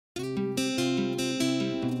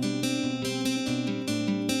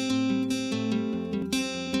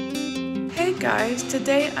guys,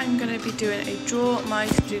 today I'm going to be doing a Draw My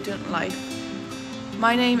Student Life.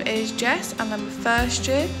 My name is Jess and I'm a first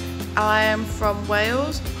year. I am from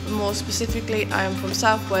Wales, more specifically I am from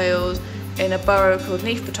South Wales in a borough called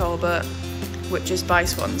Neath, Talbot, which is by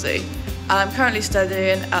Swansea. And I'm currently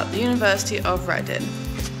studying at the University of Reading.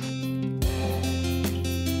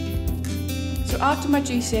 So after my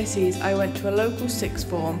GCSEs I went to a local sixth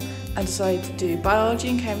form and decided to do biology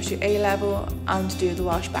and chemistry A-level and to do the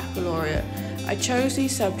Welsh Baccalaureate. I chose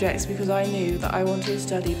these subjects because I knew that I wanted to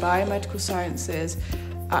study biomedical sciences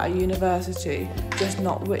at a university, just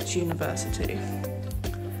not which university.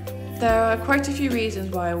 There are quite a few reasons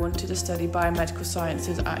why I wanted to study biomedical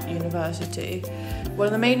sciences at university. One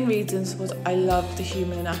of the main reasons was I loved the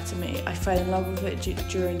human anatomy. I fell in love with it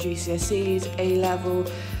during GCSEs, A-level.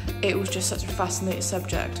 It was just such a fascinating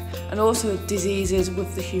subject. And also diseases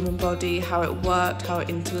with the human body, how it worked, how it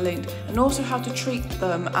interlinked, and also how to treat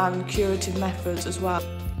them and curative methods as well.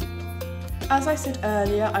 As I said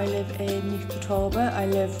earlier, I live in Neath, Talbot. I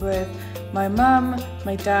live with my mum,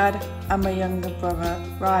 my dad and my younger brother,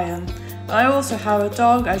 Ryan. And I also have a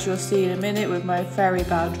dog, as you'll see in a minute, with my very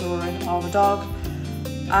bad drawing of a dog.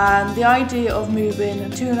 And the idea of moving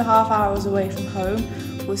 2.5 hours away from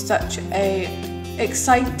home was such a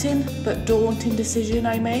exciting but daunting decision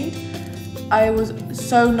I made. I was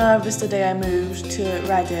so nervous the day I moved to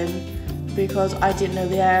Reading because I didn't know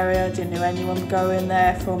the area, didn't know anyone going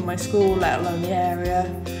there from my school, let alone the area.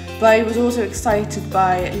 But I was also excited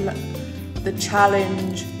by the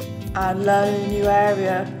challenge and learning a new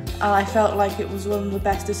area, and I felt like it was one of the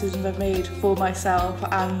best decisions I've made for myself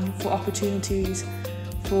and for opportunities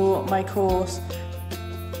for my course.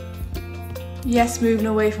 Yes, moving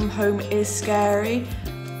away from home is scary,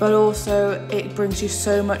 but also it brings you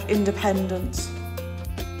so much independence.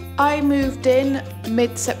 I moved in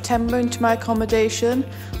mid-September into my accommodation.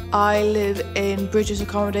 I live in Bridges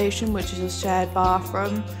accommodation, which is a shared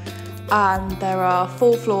bathroom, and there are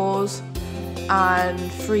 4 floors and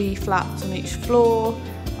 3 flats on each floor.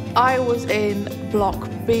 I was in block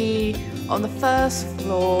B on the first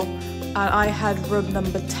floor and I had room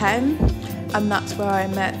number 10, and that's where I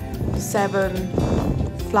met 7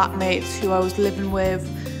 flatmates who I was living with,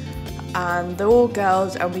 and they're all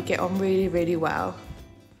girls and we get on really well.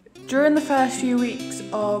 During the first few weeks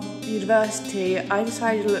of university, I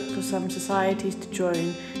decided to look for some societies to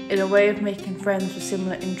join in a way of making friends with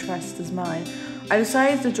similar interests as mine. I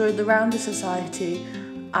decided to join the Rounder Society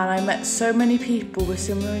and I met so many people with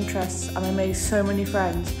similar interests and I made so many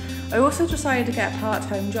friends. I also decided to get a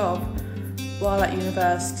part-time job while at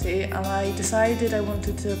university, and I decided I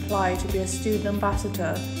wanted to apply to be a student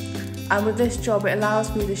ambassador. And with this job it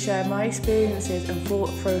allows me to share my experiences and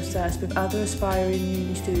thought process with other aspiring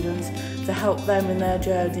uni students to help them in their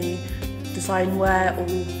journey deciding where or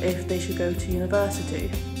if they should go to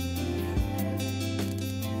university.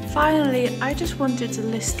 Finally, I just wanted to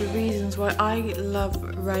list the reasons why I love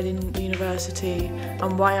Reading University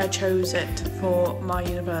and why I chose it for my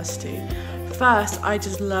university. First, I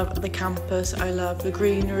just love the campus. I love the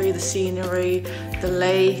greenery, the scenery, the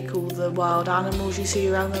lake, all the wild animals you see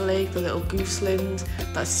around the lake, the little gooselings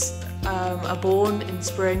that are born in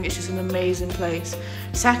spring. It's just an amazing place.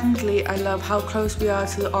 Secondly, I love how close we are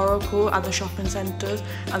to the Oracle and the shopping centres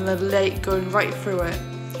and the lake going right through it.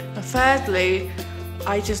 And thirdly,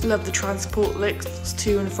 I just love the transport links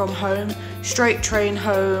to and from home. Straight train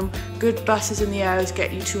home, good buses in the area to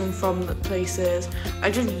get you to and from the places. I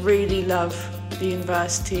just really love the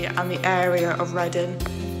university and the area of Reading.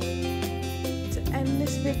 To end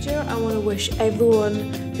this video, I want to wish everyone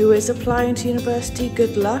who is applying to university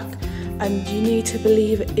good luck, and you need to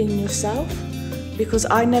believe in yourself, because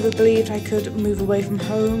I never believed I could move away from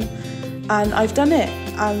home, and I've done it,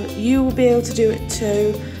 and you will be able to do it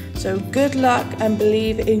too. So good luck and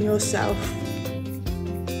believe in yourself.